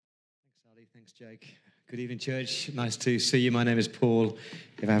everybody. Thanks, Jake. Good evening, church. Nice to see you. My name is Paul.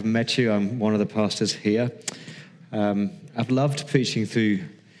 If I haven't met you, I'm one of the pastors here. I've loved preaching through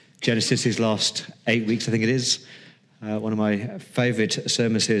Genesis these last 8 weeks, I think it is. One of my favourite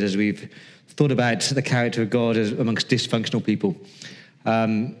sermon series as we've thought about the character of God amongst dysfunctional people.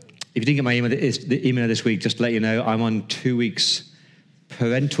 If you didn't get my email, the email this week, just to let you know, I'm on 2 weeks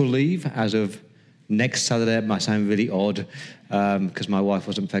parental leave as of next Saturday. It might sound really odd because my wife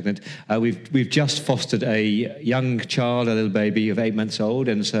wasn't pregnant. We've just fostered a young child, a little baby of 8 months old,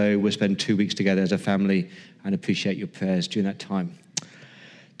 and so we'll spend 2 weeks together as a family and appreciate your prayers during that time.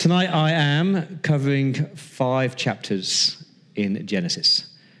 Tonight I am covering 5 chapters in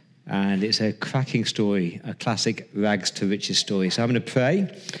Genesis, and it's a cracking story, a classic rags to riches story. So I'm going to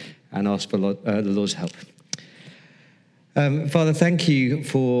pray and ask for the Lord's help. Father, thank you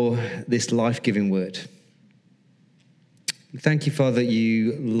for this life-giving word. Thank you, Father, that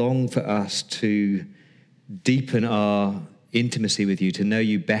you long for us to deepen our intimacy with you, to know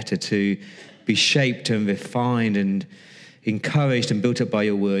you better, to be shaped and refined and encouraged and built up by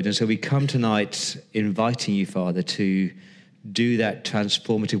your word. And so we come tonight inviting you, Father, to do that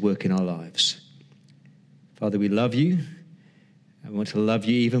transformative work in our lives. Father, we love you and want to love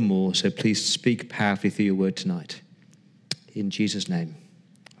you even more, so please speak powerfully through your word tonight. In Jesus' name,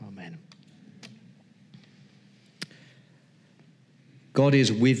 amen. God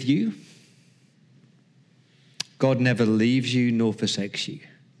is with you. God never leaves you nor forsakes you.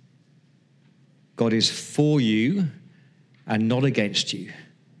 God is for you and not against you.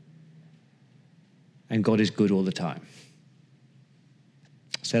 And God is good all the time.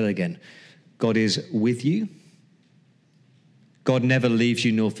 Say that again. God is with you. God never leaves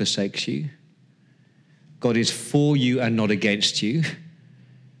you nor forsakes you. God is for you and not against you.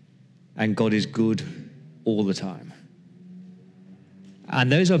 And God is good all the time.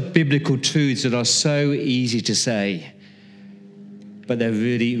 And those are biblical truths that are so easy to say, but they're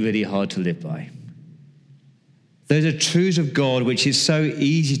really, really hard to live by. Those are truths of God which is so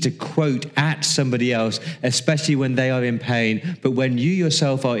easy to quote at somebody else, especially when they are in pain. But when you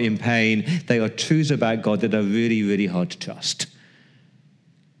yourself are in pain, they are truths about God that are really, really hard to trust.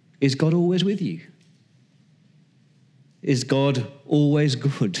 Is God always with you? Is God always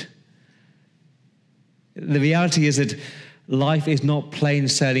good? The reality is that life is not plain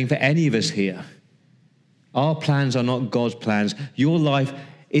sailing for any of us here. Our plans are not God's plans. Your life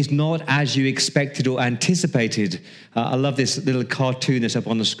is not as you expected or anticipated. I love this little cartoon that's up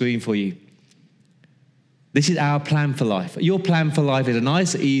on the screen for you. This is our plan for life. Your plan for life is a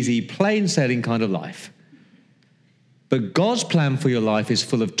nice, easy, plain sailing kind of life. But God's plan for your life is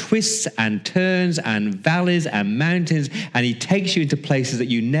full of twists and turns and valleys and mountains, and he takes you into places that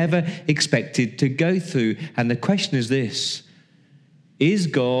you never expected to go through. And the question is this: is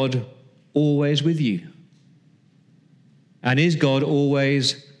God always with you? And is God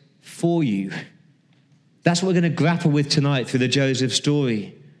always for you? That's what we're going to grapple with tonight through the Joseph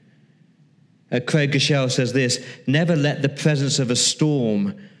story. Craig Gashel says this: never let the presence of a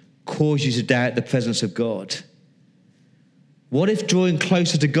storm cause you to doubt the presence of God. What if drawing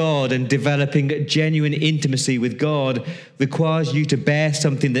closer to God and developing genuine intimacy with God requires you to bear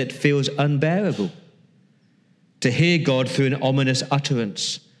something that feels unbearable? To hear God through an ominous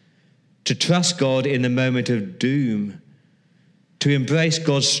utterance, to trust God in the moment of doom, to embrace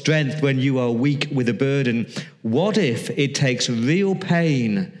God's strength when you are weak with a burden. What if it takes real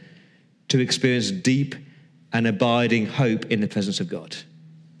pain to experience deep and abiding hope in the presence of God?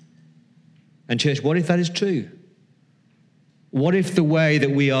 And church, what if that is true? What if the way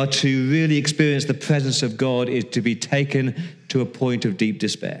that we are to really experience the presence of God is to be taken to a point of deep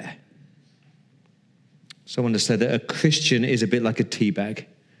despair? Someone has said that a Christian is a bit like a tea bag,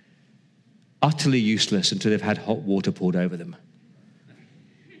 utterly useless until they've had hot water poured over them.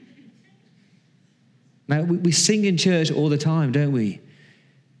 Now, we sing in church all the time, don't we?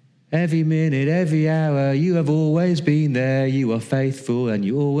 Every minute, every hour, you have always been there. You are faithful and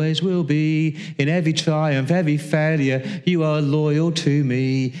you always will be. In every triumph, every failure, you are loyal to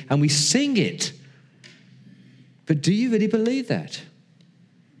me. And we sing it. But do you really believe that?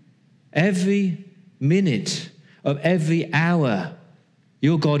 Every minute of every hour,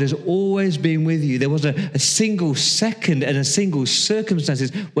 your God has always been with you. There was a single second and a single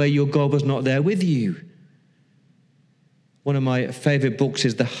circumstances where your God was not there with you. One of my favorite books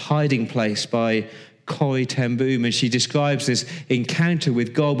is The Hiding Place by Corrie ten Boom, and she describes this encounter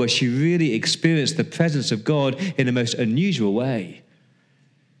with God where she really experienced the presence of God in the most unusual way.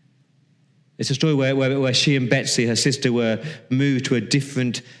 It's a story where she and Betsy, her sister, were moved to a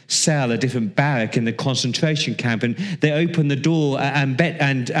different cell, a different barrack in the concentration camp. And they opened the door,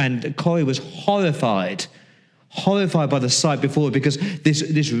 and Corrie was horrified by the sight before her, because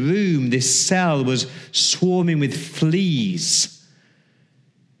this room, this cell, was swarming with fleas.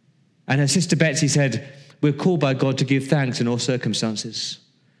 And her sister Betsy said, "We're called by God to give thanks in all circumstances."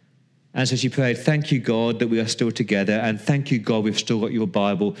 And so she prayed, "Thank you, God, that we are still together. And thank you, God, we've still got your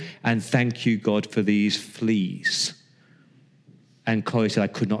Bible. And thank you, God, for these fleas." And Corrie said, "I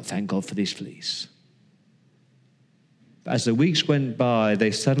could not thank God for these fleas." But as the weeks went by,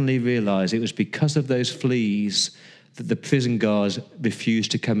 they suddenly realized it was because of those fleas that the prison guards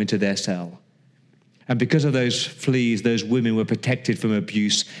refused to come into their cell. And because of those fleas, those women were protected from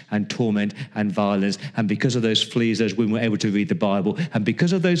abuse and torment and violence. And because of those fleas, those women were able to read the Bible. And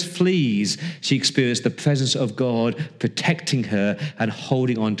because of those fleas, she experienced the presence of God protecting her and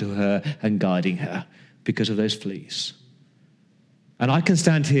holding on to her and guiding her, because of those fleas. And I can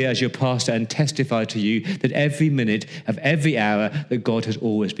stand here as your pastor and testify to you that every minute of every hour that God has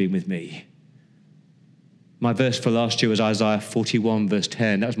always been with me. My verse for last year was Isaiah 41, verse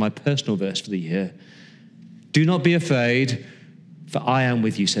 10. That was my personal verse for the year. "Do not be afraid, for I am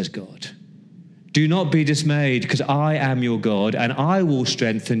with you, says God. Do not be dismayed, because I am your God, and I will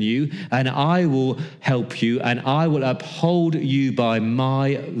strengthen you, and I will help you, and I will uphold you by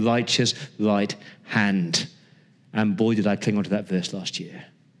my righteous right hand." And boy, did I cling on to that verse last year.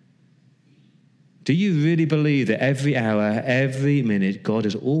 Do you really believe that every hour, every minute, God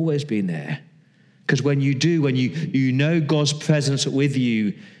has always been there? Because when you do, when you know God's presence with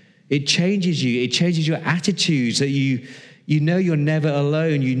you, it changes you. It changes your attitudes, that you know you're never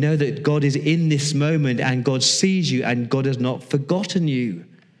alone. You know that God is in this moment, and God sees you, and God has not forgotten you.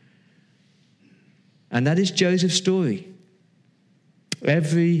 And that is Joseph's story.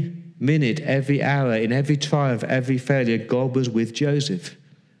 Every minute, every hour, in every triumph, every failure, God was with Joseph,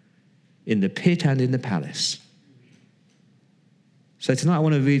 in the pit and in the palace. So tonight I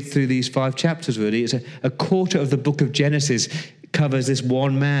want to read through these 5 chapters, really. It's a quarter of the book of Genesis covers this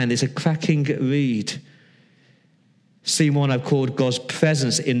one man. It's a cracking read. Scene 1 I've called God's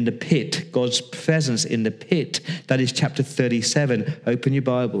presence in the pit. God's presence in the pit. That is chapter 37. Open your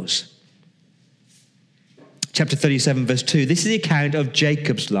Bibles. Chapter 37, verse 2. This is the account of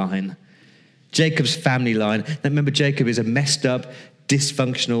Jacob's line. Jacob's family line. Now remember, Jacob is a messed up,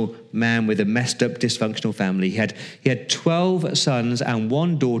 dysfunctional man with a messed up, dysfunctional family. He had 12 sons and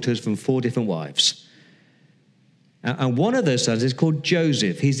 1 daughter from 4 different wives. And one of those sons is called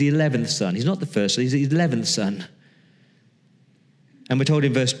Joseph. He's the 11th son. He's not the first son, he's the 11th son. And we're told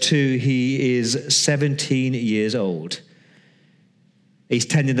in verse 2, he is 17 years old. He's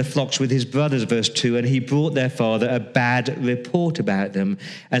tending the flocks with his brothers, verse 2, and he brought their father a bad report about them.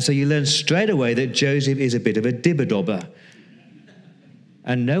 And so you learn straight away that Joseph is a bit of a dibber-dobber.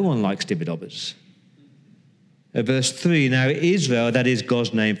 And no one likes dibber-dobbers. Verse 3, now Israel, that is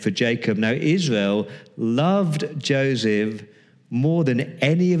God's name for Jacob, now Israel loved Joseph more than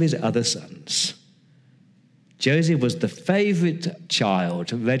any of his other sons. Joseph was the favorite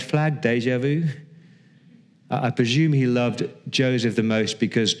child. Red flag, deja vu. I presume he loved Joseph the most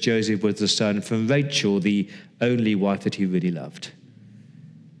because Joseph was the son from Rachel, the only wife that he really loved.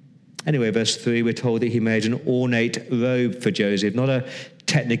 Anyway, verse 3, we're told that he made an ornate robe for Joseph, not a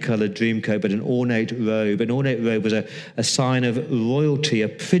technicolor dream coat, but an ornate robe. An ornate robe was a sign of royalty, a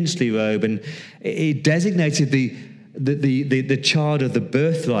princely robe, and it designated the child of the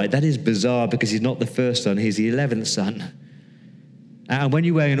birthright. That is bizarre because he's not the first son, he's the 11th son. And when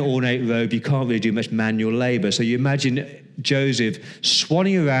you wear an ornate robe, you can't really do much manual labor. So you imagine Joseph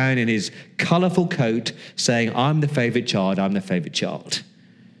swanning around in his colorful coat saying, I'm the favorite child, I'm the favorite child.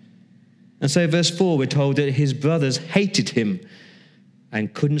 And so verse 4, we're told that his brothers hated him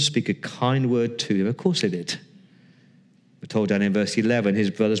and couldn't speak a kind word to him. Of course they did. We're told down in verse 11, his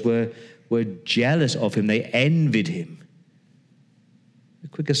brothers were jealous of him. They envied him. A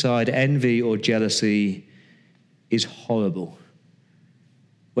quick aside, envy or jealousy is horrible.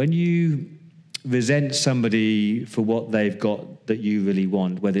 When you resent somebody for what they've got that you really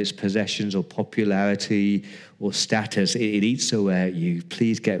want, whether it's possessions or popularity or status, it eats away at you.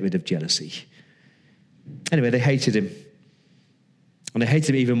 Please get rid of jealousy. Anyway, they hated him. And they hated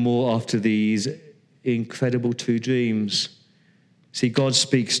him even more after these incredible 2 dreams. See, God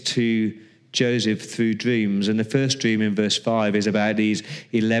speaks to Joseph through dreams. And the first dream in verse 5 is about these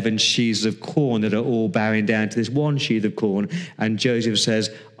 11 sheaves of corn that are all bowing down to this one sheaf of corn. And Joseph says,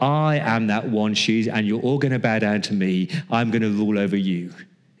 I am that one sheaf, and you're all going to bow down to me. I'm going to rule over you.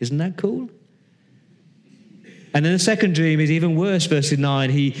 Isn't that cool? And then the second dream is even worse. Verse 9,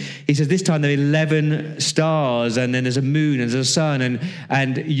 he says, this time there are 11 stars, and then there's a moon, and there's a sun,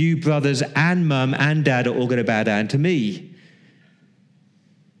 and you brothers and mum and dad are all going to bow down to me.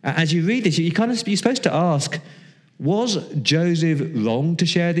 As you read this, you're supposed to ask, was Joseph wrong to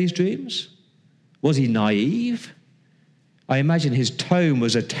share these dreams? Was he naive? I imagine his tone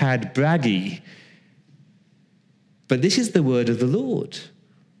was a tad braggy. But this is the word of the Lord.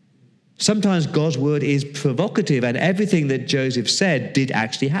 Sometimes God's word is provocative, and everything that Joseph said did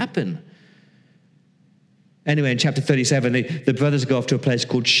actually happen. Anyway, in chapter 37, the brothers go off to a place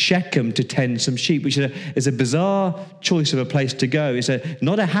called Shechem to tend some sheep, which is a bizarre choice of a place to go. It's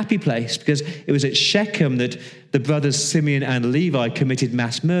not a happy place, because it was at Shechem that the brothers Simeon and Levi committed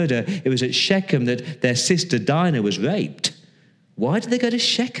mass murder. It was at Shechem that their sister Dinah was raped. Why did they go to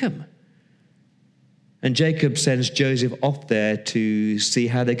Shechem? And Jacob sends Joseph off there to see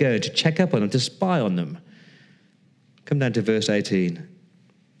how they go, to check up on them, to spy on them. Come down to verse 18.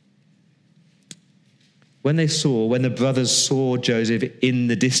 When the brothers saw Joseph in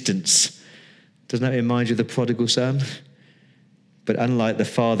the distance, doesn't that remind you of the prodigal son? But unlike the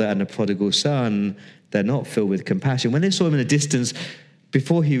father and the prodigal son, they're not filled with compassion. When they saw him in the distance,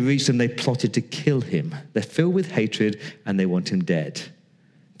 before he reached them, they plotted to kill him. They're filled with hatred and they want him dead.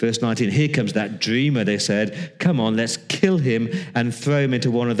 Verse 19, here comes that dreamer, they said. Come on, let's kill him and throw him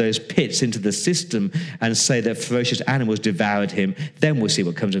into one of those pits into the system and say that ferocious animals devoured him. Then we'll see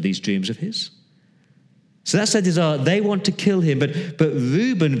what comes of these dreams of his. So that's their desire. They want to kill him. But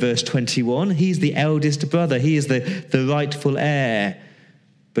Reuben, verse 21, he's the eldest brother. He is the rightful heir.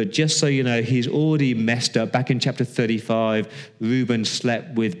 But just so you know, he's already messed up. Back in chapter 35, Reuben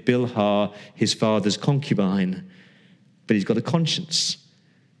slept with Bilhah, his father's concubine. But he's got a conscience.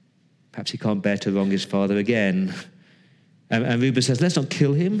 Perhaps he can't bear to wrong his father again. And Reuben says, let's not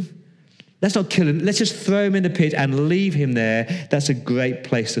kill him. Let's not kill him. Let's just throw him in the pit and leave him there. That's a great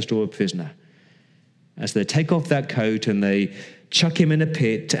place to store a prisoner. As they take off that coat and they chuck him in a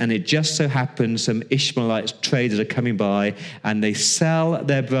pit, and it just so happens some Ishmaelite traders are coming by, and they sell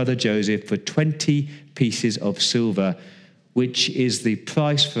their brother Joseph for 20 pieces of silver, which is the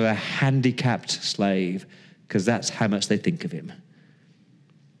price for a handicapped slave, because that's how much they think of him.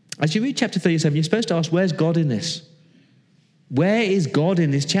 As you read chapter 37, you're supposed to ask, where's God in this? Where is God in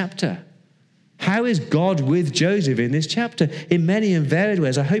this chapter? How is God with Joseph in this chapter? In many and varied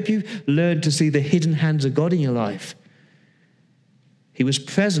ways. I hope you've learned to see the hidden hands of God in your life. He was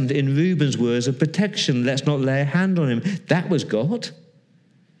present in Reuben's words of protection. Let's not lay a hand on him. That was God.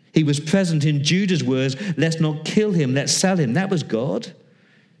 He was present in Judah's words. Let's not kill him. Let's sell him. That was God.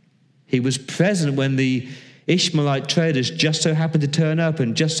 He was present when the Ishmaelite traders just so happened to turn up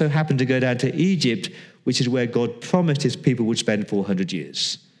and just so happened to go down to Egypt, which is where God promised his people would spend 400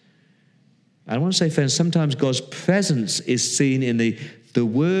 years. I want to say, friends, sometimes God's presence is seen in the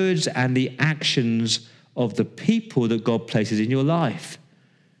words and the actions of the people that God places in your life,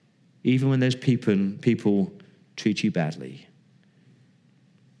 even when those people treat you badly.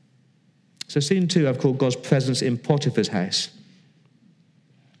 So scene 2, I've called God's presence in Potiphar's house.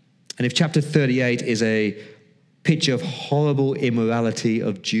 And if chapter 38 is a picture of horrible immorality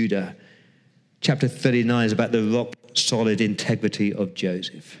of Judah, chapter 39 is about the rock-solid integrity of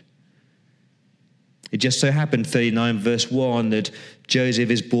Joseph. It just so happened, 39 verse 1, that Joseph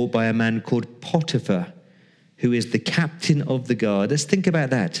is bought by a man called Potiphar, who is the captain of the guard. Let's think about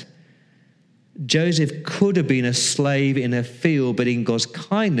that. Joseph could have been a slave in a field, but in God's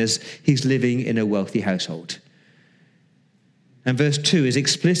kindness, he's living in a wealthy household. And verse 2 is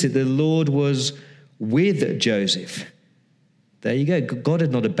explicit. The Lord was with Joseph. There you go. God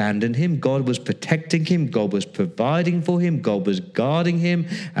had not abandoned him. God was protecting him. God was providing for him. God was guarding him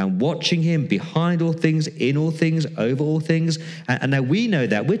and watching him behind all things, in all things, over all things. And now we know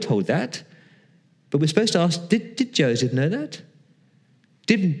that. We're told that. But we're supposed to ask, did Joseph know that?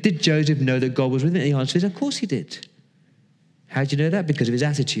 Did Joseph know that God was with him? And the answer is, of course he did. How do you know that? Because of his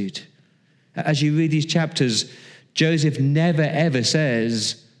attitude. As you read these chapters, Joseph never, ever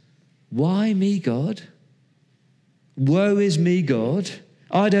says, why me, God? Woe is me, God.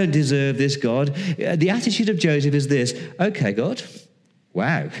 I don't deserve this, God. The attitude of Joseph is this: okay, God.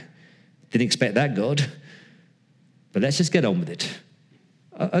 Wow. Didn't expect that, God. But let's just get on with it.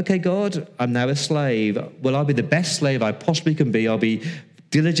 Okay, God, I'm now a slave. Well, I'll be the best slave I possibly can be. I'll be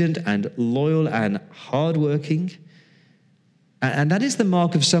diligent and loyal and hardworking. And that is the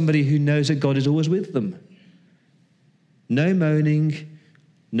mark of somebody who knows that God is always with them. No moaning,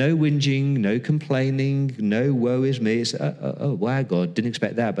 no whinging, no complaining, no woe is me. It's, oh, wow, God, didn't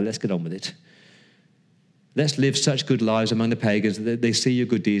expect that, but let's get on with it. Let's live such good lives among the pagans that they see your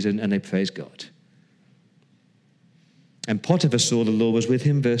good deeds and they praise God. And Potiphar saw the Lord was with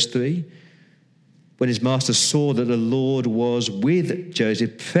him, verse 3. When his master saw that the Lord was with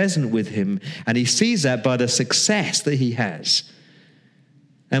Joseph, present with him, and he sees that by the success that he has.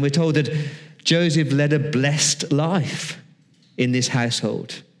 And we're told that Joseph led a blessed life in this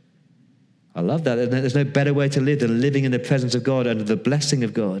household. I love that. There's no better way to live than living in the presence of God under the blessing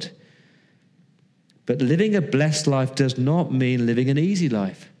of God. But living a blessed life does not mean living an easy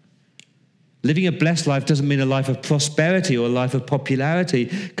life. Living a blessed life doesn't mean a life of prosperity or a life of popularity,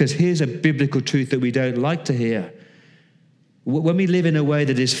 because here's a biblical truth that we don't like to hear. When we live in a way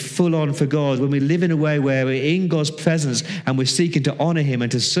that is full on for God, when we live in a way where we're in God's presence and we're seeking to honor him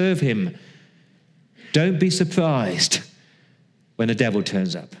and to serve him, don't be surprised when the devil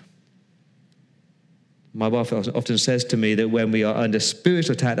turns up. My wife often says to me that when we are under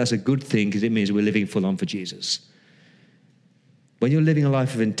spiritual attack, that's a good thing, because it means we're living full on for Jesus. When you're living a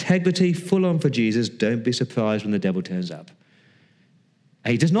life of integrity, full on for Jesus, don't be surprised when the devil turns up.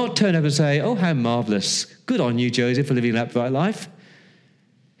 And he does not turn up and say, oh, how marvelous. Good on you, Joseph, for living that bright life.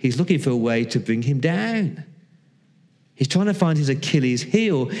 He's looking for a way to bring him down. He's trying to find his Achilles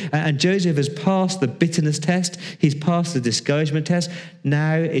heel. And Joseph has passed the bitterness test. He's passed the discouragement test.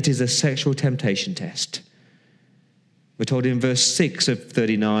 Now it is a sexual temptation test. We're told in verse 6 of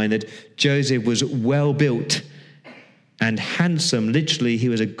 39 that Joseph was well built and handsome. Literally, he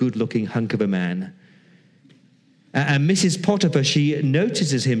was a good-looking hunk of a man. And Mrs. Potiphar, she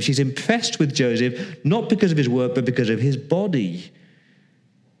notices him. She's impressed with Joseph, not because of his work, but because of his body.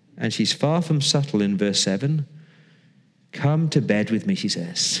 And she's far from subtle in verse 7. Come to bed with me, she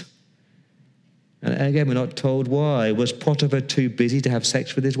says. And again, we're not told why. Was Potiphar too busy to have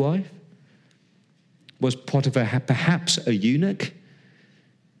sex with his wife? Was Potiphar perhaps a eunuch?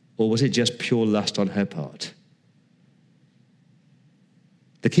 Or was it just pure lust on her part?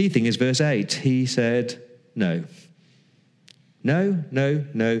 The key thing is verse 8. He said, no.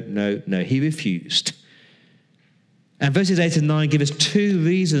 No. He refused. And verses 8 and 9 give us two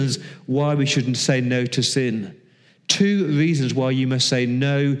reasons why we shouldn't say no to sin. Two reasons why you must say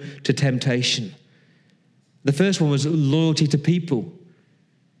no to temptation. The first one was loyalty to people.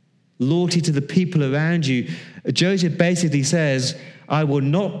 Loyalty to the people around you. Joseph basically says, I will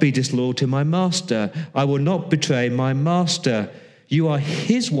not be disloyal to my master. I will not betray my master. You are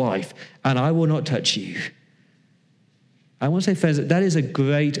his wife, and I will not touch you. I want to say, friends, that is a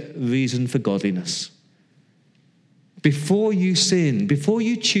great reason for godliness. Before you sin, before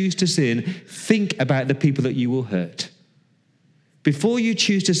you choose to sin, think about the people that you will hurt. Before you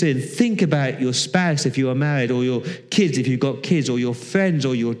choose to sin, think about your spouse if you are married, or your kids if you've got kids, or your friends,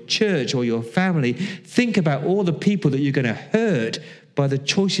 or your church, or your family. Think about all the people that you're going to hurt by the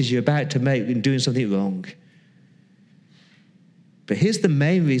choices you're about to make in doing something wrong. But here's the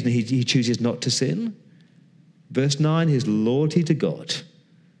main reason he chooses not to sin. Verse 9, his loyalty to God.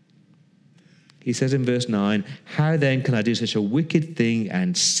 He says in verse 9, how then can I do such a wicked thing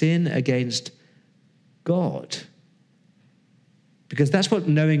and sin against God? Because that's what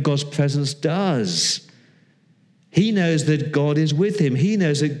knowing God's presence does. He knows that God is with him. He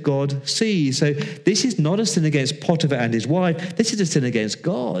knows that God sees. So this is not a sin against Potiphar and his wife. This is a sin against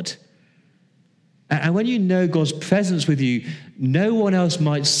God. And when you know God's presence with you, no one else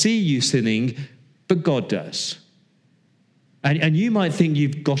might see you sinning, but God does. And you might think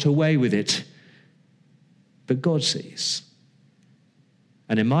you've got away with it, but God sees.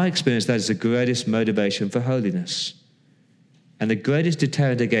 And in my experience, that is the greatest motivation for holiness. And the greatest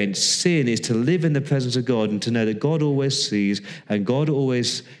deterrent against sin is to live in the presence of God and to know that God always sees and God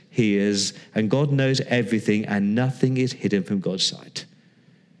always hears and God knows everything and nothing is hidden from God's sight.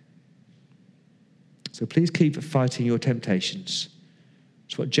 So please keep fighting your temptations.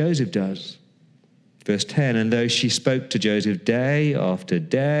 It's what Joseph does. Verse 10, and though she spoke to Joseph day after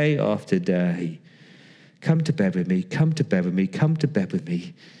day after day, come to bed with me, come to bed with me, come to bed with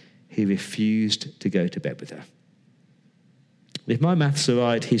me, he refused to go to bed with her. If my maths are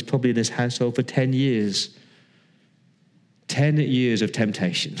right, he's probably in this household for 10 years. 10 years of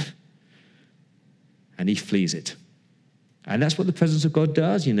temptation. And he flees it. And that's what the presence of God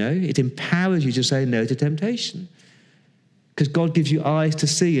does, you know. It empowers you to say no to temptation. Because God gives you eyes to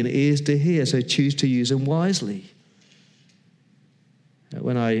see and ears to hear, so choose to use them wisely.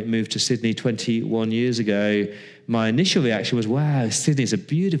 When I moved to Sydney 21 years ago, my initial reaction was, wow, Sydney's a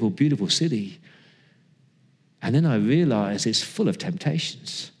beautiful, beautiful city. And then I realized it's full of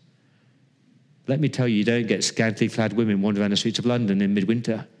temptations. Let me tell you, you don't get scantily clad women wandering around the streets of London in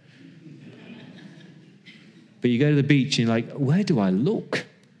midwinter. But you go to the beach and you're like, where do I look?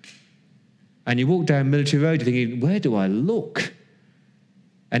 And you walk down Military Road, you're thinking, where do I look?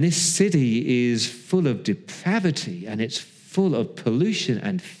 And this city is full of depravity and it's full of pollution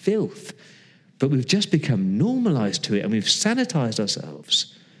and filth. But we've just become normalized to it and we've sanitized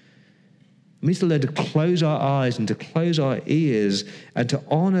ourselves. We need to learn to close our eyes and to close our ears and to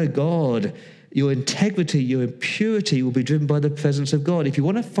honor God. Your integrity, your purity will be driven by the presence of God. If you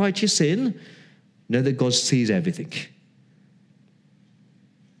want to fight your sin, know that God sees everything.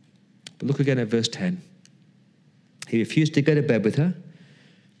 But look again at verse 10. He refused to go to bed with her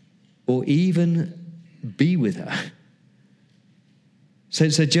or even be with her. So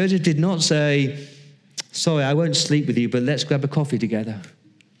Joseph did not say, sorry, I won't sleep with you, but let's grab a coffee together.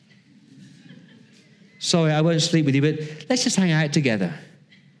 Sorry, I won't sleep with you, but let's just hang out together.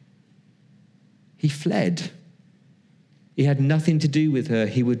 He fled. He had nothing to do with her.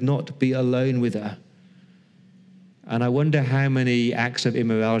 He would not be alone with her. And I wonder how many acts of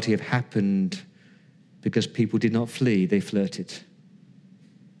immorality have happened because people did not flee, they flirted.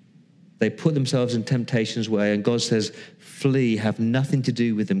 They put themselves in temptation's way, and God says, flee, have nothing to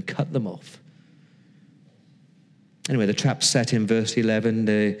do with them, cut them off. Anyway, the trap's set in verse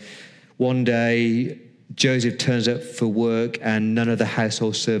 11. One day, Joseph turns up for work and none of the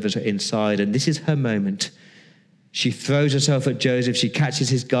household servants are inside, and this is her moment. She throws herself at Joseph. She catches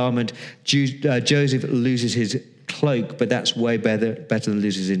his garment. Joseph loses his cloak, but that's way better than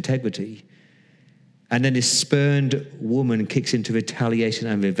loses his integrity. And then this spurned woman kicks into retaliation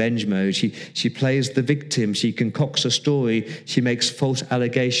and revenge mode. She plays the victim. She concocts a story. She makes false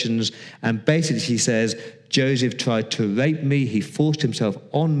allegations. And basically she says, Joseph tried to rape me. He forced himself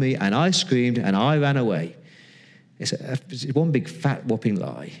on me and I screamed and I ran away. It's one big fat whopping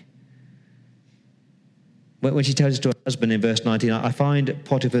lie. When she tells it to her husband in verse 19, I find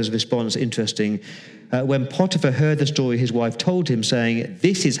Potiphar's response interesting. When Potiphar heard the story his wife told him, saying,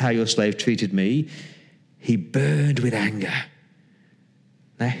 this is how your slave treated me, he burned with anger.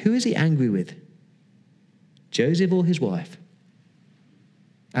 Now, who is he angry with? Joseph or his wife?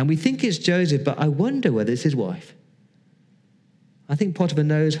 And we think it's Joseph, but I wonder whether it's his wife. I think Potiphar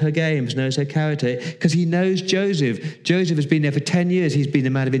knows her games, knows her character, because he knows Joseph. Joseph has been there for 10 years. He's been a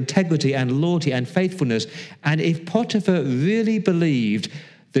man of integrity and loyalty and faithfulness. And if Potiphar really believed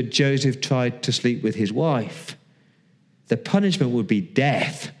that Joseph tried to sleep with his wife, the punishment would be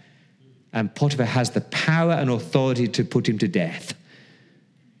death. And Potiphar has the power and authority to put him to death.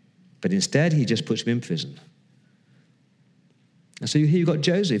 But instead, he just puts him in prison. And so here you've got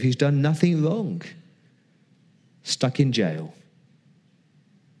Joseph, who's done nothing wrong, stuck in jail.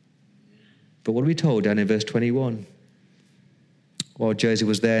 But what are we told down in verse 21? While Joseph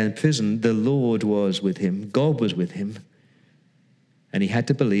was there in prison, the Lord was with him. God was with him. And he had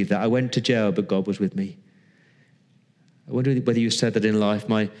to believe that. I went to jail, but God was with me. I wonder whether you said that in life.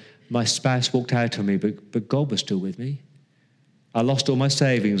 My spouse walked out on me, but God was still with me. I lost all my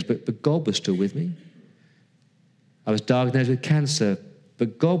savings, but God was still with me. I was diagnosed with cancer,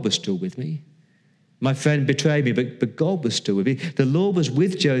 but God was still with me. My friend betrayed me, but God was still with me. The Lord was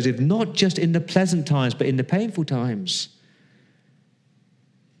with Joseph, not just in the pleasant times, but in the painful times.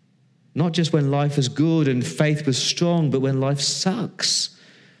 Not just when life was good and faith was strong, but when life sucks.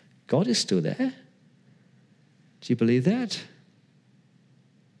 God is still there. Do you believe that?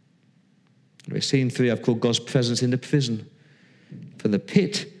 Scene 3 I've called God's presence in the prison. From the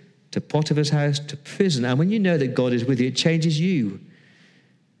pit to Potiphar's house to prison. And when you know that God is with you, it changes you.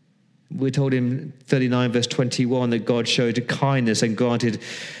 We're told in 39 verse 21 that God showed kindness and granted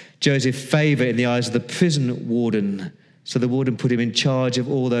Joseph favor in the eyes of the prison warden. So the warden put him in charge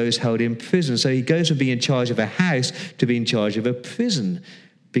of all those held in prison. So he goes from being in charge of a house to being in charge of a prison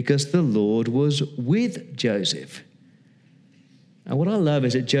because the Lord was with Joseph. And what I love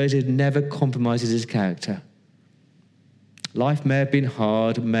is that Joseph never compromises his character. Life may have been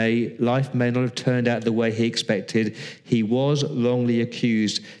hard, life may not have turned out the way he expected. He was wrongly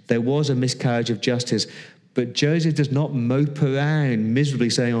accused. There was a miscarriage of justice. But Joseph does not mope around miserably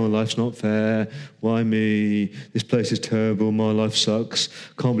saying, oh, life's not fair. Why me? This place is terrible. My life sucks.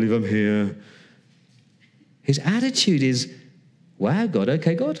 Can't believe I'm here. His attitude is, wow, God,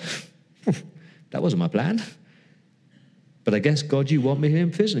 okay, God. That wasn't my plan. But I guess, God, you want me here in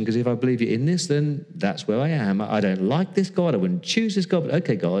prison, because if I believe you're in this, then that's where I am. I don't like this God. I wouldn't choose this God. But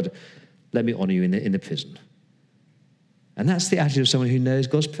okay, God, let me honor you in the prison. And that's the attitude of someone who knows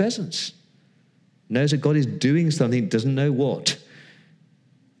God's presence. Knows that God is doing something, doesn't know what.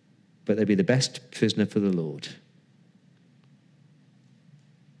 But they'll be the best prisoner for the Lord.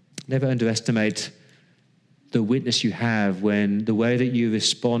 Never underestimate the witness you have when the way that you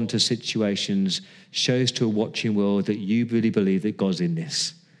respond to situations shows to a watching world that you really believe that God's in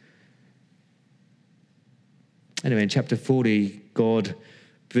this. Anyway, in chapter 40, God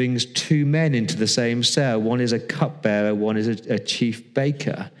brings two men into the same cell. One is a cupbearer, one is a chief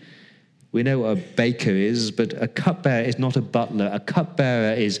baker. We know what a baker is, but a cupbearer is not a butler. A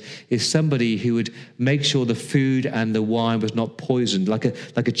cupbearer is somebody who would make sure the food and the wine was not poisoned, like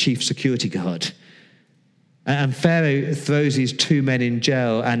a chief security guard. And Pharaoh throws these two men in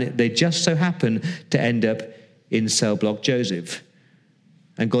jail, and they just so happen to end up in cell block Joseph.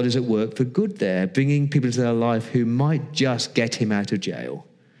 And God is at work for good there, bringing people into their life who might just get him out of jail.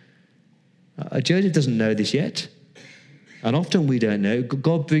 Joseph doesn't know this yet. And often we don't know.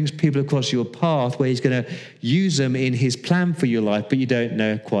 God brings people across your path where he's going to use them in his plan for your life, but you don't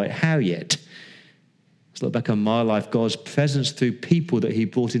know quite how yet. Let's look back on my life. God's presence through people that he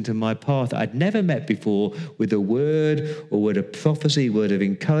brought into my path that I'd never met before with a word or word of prophecy, word of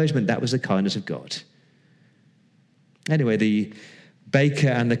encouragement. That was the kindness of God. Anyway, the baker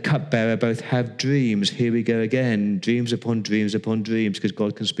and the cupbearer both have dreams. Here we go again. Dreams upon dreams upon dreams, because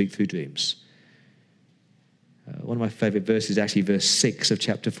God can speak through dreams. One of my favourite verses is actually verse 6 of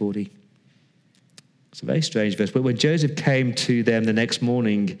chapter 40. It's a very strange verse. But when Joseph came to them the next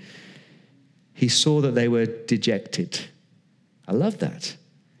morning, he saw that they were dejected. I love that.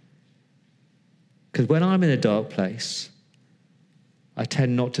 Because when I'm in a dark place, I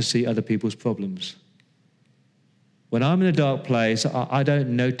tend not to see other people's problems. When I'm in a dark place, I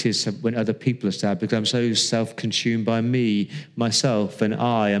don't notice when other people are sad because I'm so self-consumed by me, myself, and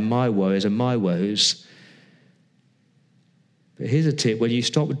I, and my worries and my woes. But here's a tip. When you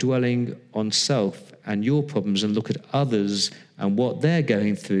stop dwelling on self and your problems and look at others and what they're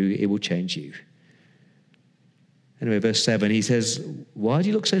going through, it will change you. Anyway, verse 7, he says, "Why do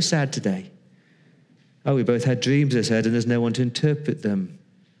you look so sad today?" "Oh, we both had dreams," they said, "and there's no one to interpret them."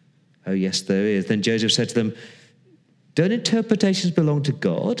 "Oh, yes, there is." Then Joseph said to them, "Don't interpretations belong to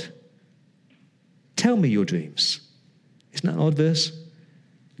God? Tell me your dreams." Isn't that an odd verse?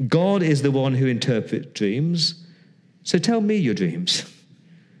 God is the one who interprets dreams. So tell me your dreams.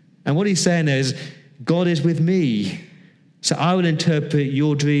 And what he's saying there is, God is with me. So I will interpret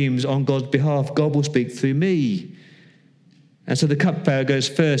your dreams on God's behalf. God will speak through me. And so the cupbearer goes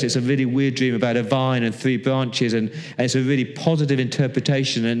first. It's a really weird dream about a vine and 3 branches, and it's a really positive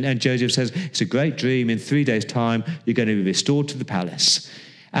interpretation. And Joseph says, it's a great dream. In 3 days' time, you're going to be restored to the palace.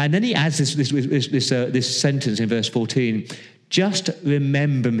 And then he adds this sentence in verse 14, "Just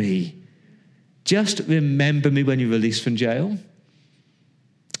remember me. Just remember me when you're released from jail."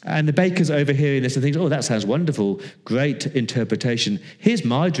 And the baker's overhearing this and thinks, "Oh, that sounds wonderful. Great interpretation. Here's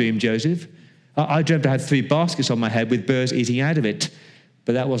my dream, Joseph. I dreamt I had 3 baskets on my head with birds eating out of it."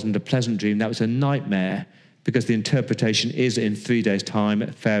 But that wasn't a pleasant dream. That was a nightmare, because the interpretation is in 3 days' time,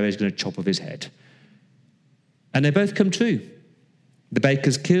 Pharaoh is going to chop off his head. And they both come true. The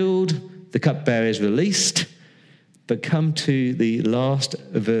baker's killed, the cupbearer is released. But come to the last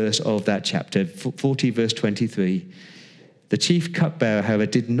verse of that chapter, 40 verse 23. The chief cupbearer, however,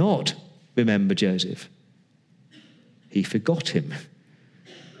 did not remember Joseph. He forgot him.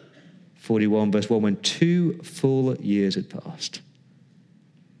 41 verse 1, when 2 full years had passed.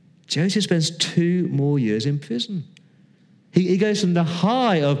 Joseph spends 2 more years in prison. He goes from the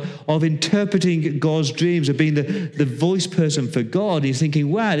high of interpreting God's dreams, of being the voice person for God. He's thinking,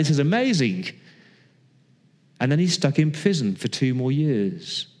 wow, this is amazing. And then he's stuck in prison for 2 more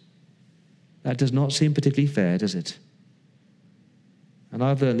years. That does not seem particularly fair, does it? And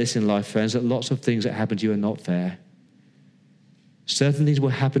I've learned this in life, friends, that lots of things that happen to you are not fair. Certain things will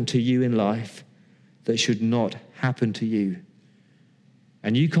happen to you in life that should not happen to you.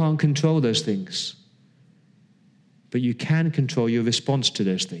 And you can't control those things. But you can control your response to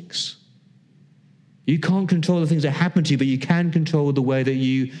those things. You can't control the things that happen to you, but you can control the way that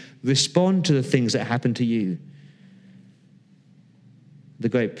you respond to the things that happen to you. The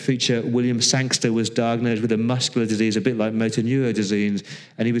great preacher William Sangster was diagnosed with a muscular disease, a bit like motor neurone disease,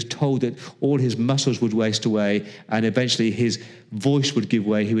 and he was told that all his muscles would waste away and eventually his voice would give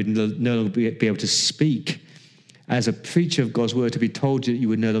way. He would no longer be able to speak. As a preacher of God's word, to be told that you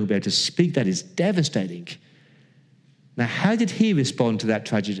would no longer be able to speak, that is devastating. Now, how did he respond to that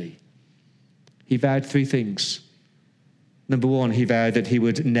tragedy? He vowed 3 things. Number 1, he vowed that he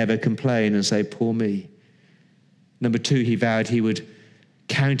would never complain and say, "Poor me." Number 2, he vowed he would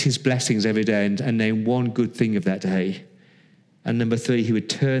count his blessings every day and name one good thing of that day. And number 3, he would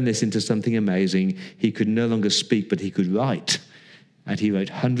turn this into something amazing. He could no longer speak, but he could write. And he wrote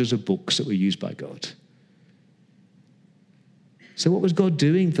hundreds of books that were used by God. So what was God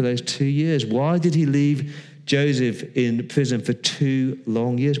doing for those 2 years? Why did he leave Joseph in prison for 2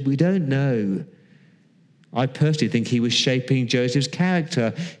 long years? We don't know. I personally think he was shaping Joseph's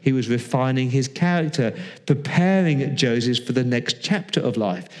character. He was refining his character, preparing Joseph for the next chapter of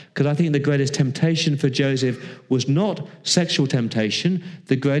life. Because I think the greatest temptation for Joseph was not sexual temptation.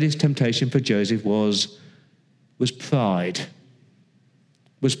 The greatest temptation for Joseph was pride.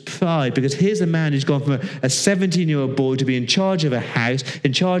 Was pride, because here's a man who's gone from a 17-year-old boy to be in charge of a house,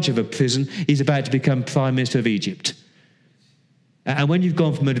 in charge of a prison. He's about to become Prime Minister of Egypt. And when you've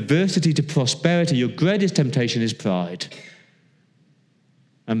gone from adversity to prosperity, your greatest temptation is pride.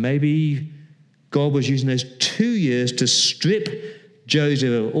 And maybe God was using those 2 years to strip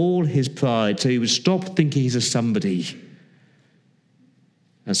Joseph of all his pride so he would stop thinking he's a somebody.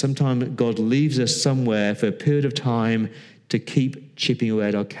 And sometimes God leaves us somewhere for a period of time to keep chipping away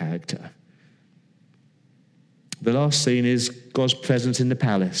at our character. The last scene is God's presence in the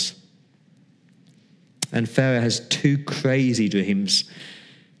palace. And Pharaoh has two crazy dreams.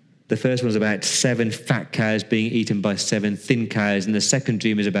 The first one's about 7 fat cows being eaten by 7 thin cows, and the second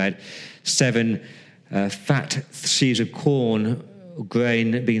dream is about 7 fat sheaves of corn,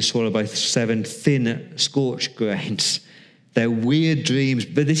 grain, being swallowed by 7 thin scorched grains. They're weird dreams,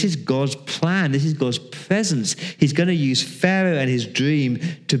 but this is God's plan. This is God's presence. He's going to use Pharaoh and his dream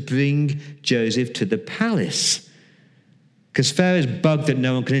to bring Joseph to the palace. Because Pharaoh's bugged that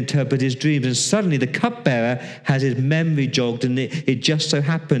no one can interpret his dreams, and suddenly the cupbearer has his memory jogged, and it just so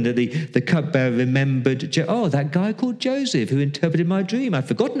happened that the cupbearer remembered, that guy called Joseph who interpreted my dream. I'd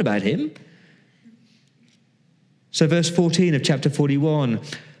forgotten about him. So verse 14 of chapter 41,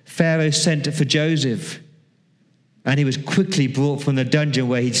 Pharaoh sent for Joseph, and he was quickly brought from the dungeon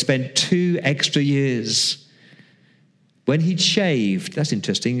where he'd spent 2 extra years. When he'd shaved, that's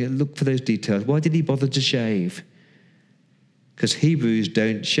interesting, look for those details. Why did he bother to shave? Because Hebrews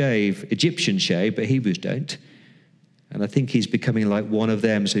don't shave. Egyptians shave, but Hebrews don't. And I think he's becoming like one of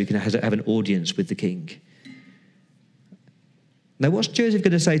them so he can have an audience with the king. Now, what's Joseph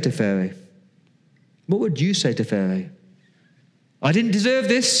going to say to Pharaoh? What would you say to Pharaoh? I didn't deserve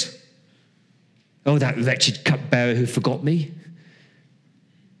this. Oh, that wretched cupbearer who forgot me.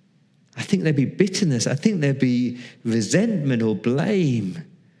 I think there'd be bitterness. I think there'd be resentment or blame.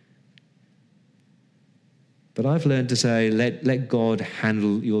 But I've learned to say, let God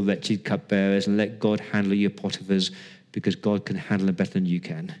handle your wretched cupbearers and let God handle your Potiphars, because God can handle them better than you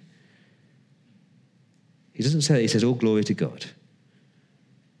can. He doesn't say that. He says, all glory to God.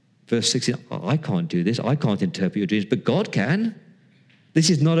 Verse 16, I can't do this. I can't interpret your dreams, but God can. This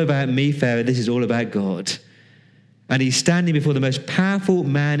is not about me, Pharaoh. This is all about God. And he's standing before the most powerful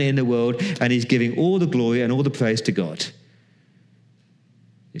man in the world, and he's giving all the glory and all the praise to God.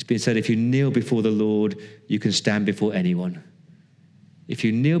 It's been said, if you kneel before the Lord, you can stand before anyone. If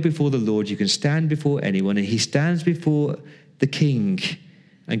you kneel before the Lord, you can stand before anyone. And he stands before the king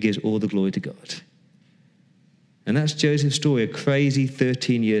and gives all the glory to God. And that's Joseph's story, a crazy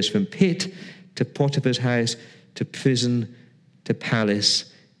 13 years from pit to Potiphar's house to prison to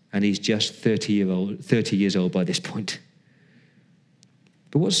palace. And he's just 30 years old by this point.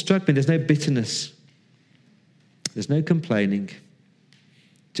 But what struck me, there's no bitterness. There's no complaining.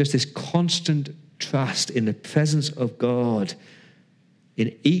 Just this constant trust in the presence of God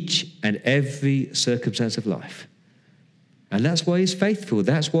in each and every circumstance of life. And that's why he's faithful.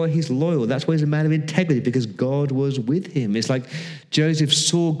 That's why he's loyal. That's why he's a man of integrity, because God was with him. It's like Joseph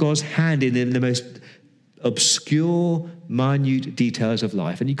saw God's hand in the most obscure, minute details of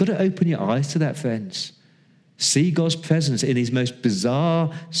life. And you've got to open your eyes to that, friends. See God's presence in these most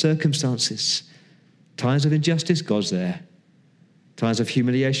bizarre circumstances. Times of injustice, God's there. Times of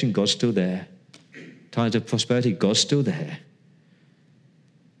humiliation, God's still there. Times of prosperity, God's still there.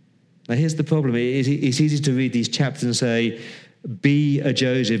 Now here's the problem. It's easy to read these chapters and say, be a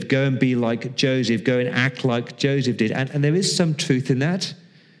Joseph, go and be like Joseph, go and act like Joseph did. And there is some truth in that.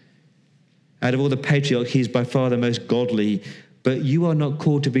 Out of all the patriarchs, he's by far the most godly. But you are not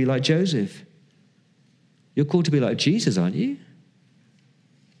called to be like Joseph. You're called to be like Jesus, aren't you?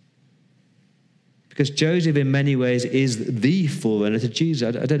 Because Joseph, in many ways, is the forerunner to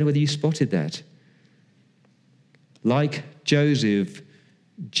Jesus. I don't know whether you spotted that. Like Joseph,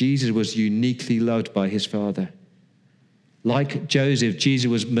 Jesus was uniquely loved by his Father. Like Joseph, Jesus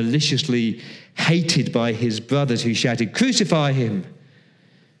was maliciously hated by his brothers who shouted, "Crucify him!"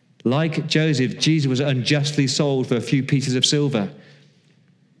 Like Joseph, Jesus was unjustly sold for a few pieces of silver.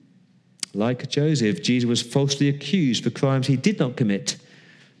 Like Joseph, Jesus was falsely accused for crimes he did not commit.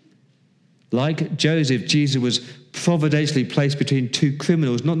 Like Joseph, Jesus was providentially placed between 2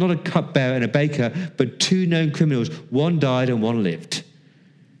 criminals, not a cupbearer and a baker, but 2 known criminals. One died and one lived.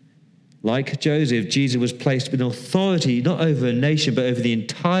 Like Joseph, Jesus was placed with authority not over a nation, but over the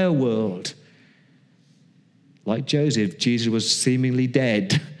entire world. Like Joseph, Jesus was seemingly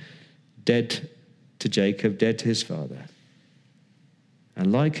dead. Dead to Jacob, dead to his father.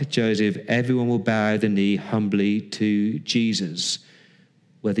 And like Joseph, everyone will bow the knee humbly to Jesus,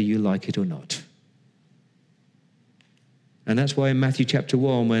 whether you like it or not. And that's why in Matthew chapter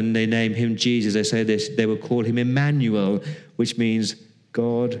 1, when they name him Jesus, they say this, they will call him Emmanuel, which means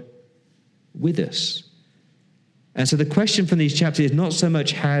God with us. And so the question from these chapters is not so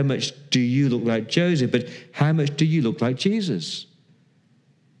much how much do you look like Joseph, but how much do you look like Jesus?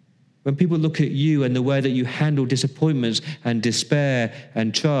 When people look at you and the way that you handle disappointments and despair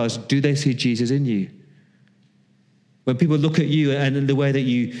and trials, do they see Jesus in you? When people look at you and the way that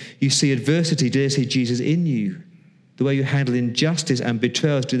you see adversity, do they see Jesus in you? The way you handle injustice and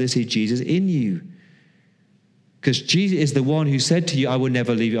betrayals, do they see Jesus in you? Because Jesus is the one who said to you, I will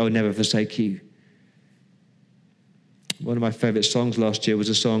never leave you, I will never forsake you. One of my favorite songs last year was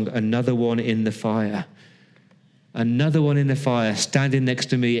a song, Another One in the Fire. Another one in the fire, standing next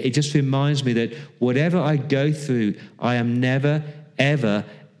to me. It just reminds me that whatever I go through, I am never, ever,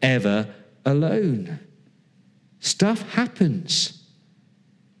 ever alone. Stuff happens.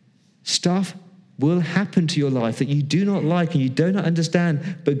 Stuff will happen to your life that you do not like and you do not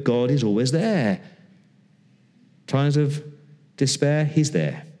understand, but God is always there. Times of despair, he's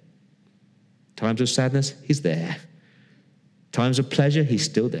there. Times of sadness, he's there. Times of pleasure, he's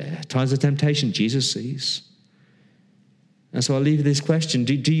still there. Times of temptation, Jesus sees. And so I'll leave you this question.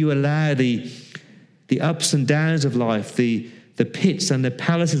 Do you allow the ups and downs of life, the pits and the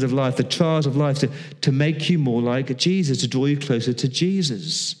palaces of life, the trials of life to make you more like Jesus, to draw you closer to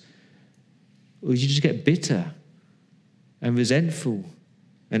Jesus? Or do you just get bitter and resentful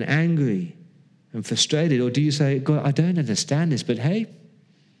and angry and frustrated? Or do you say, God, I don't understand this, but hey,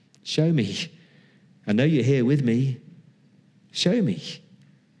 show me. I know you're here with me. Show me.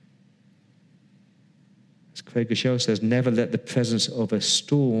 As Craig Groeschel says, never let the presence of a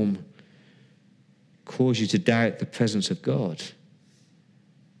storm cause you to doubt the presence of God.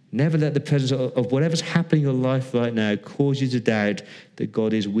 Never let the presence of whatever's happening in your life right now cause you to doubt that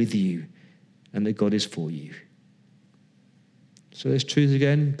God is with you and that God is for you. So there's truth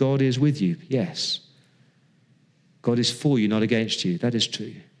again. God is with you. Yes. God is for you, not against you. That is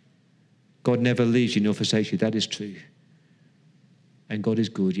true. God never leaves you nor forsakes you. That is true. And God is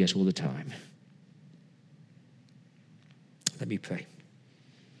good, yes, all the time. Let me pray.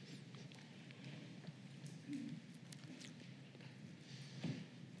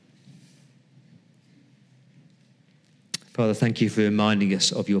 Father, thank you for reminding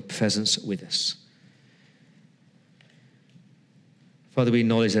us of your presence with us. Father, we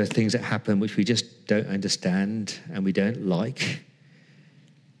acknowledge there are things that happen which we just don't understand and we don't like.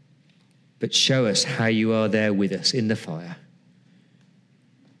 But show us how you are there with us in the fire.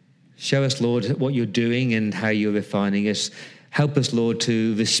 Show us, Lord, what you're doing and how you're refining us. Help us, Lord,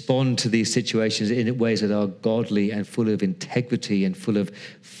 to respond to these situations in ways that are godly and full of integrity and full of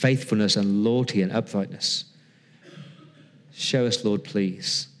faithfulness and loyalty and uprightness. Show us, Lord,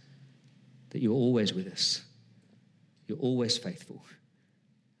 please, that you're always with us. You're always faithful.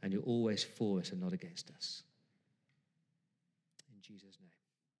 And you're always for us and not against us.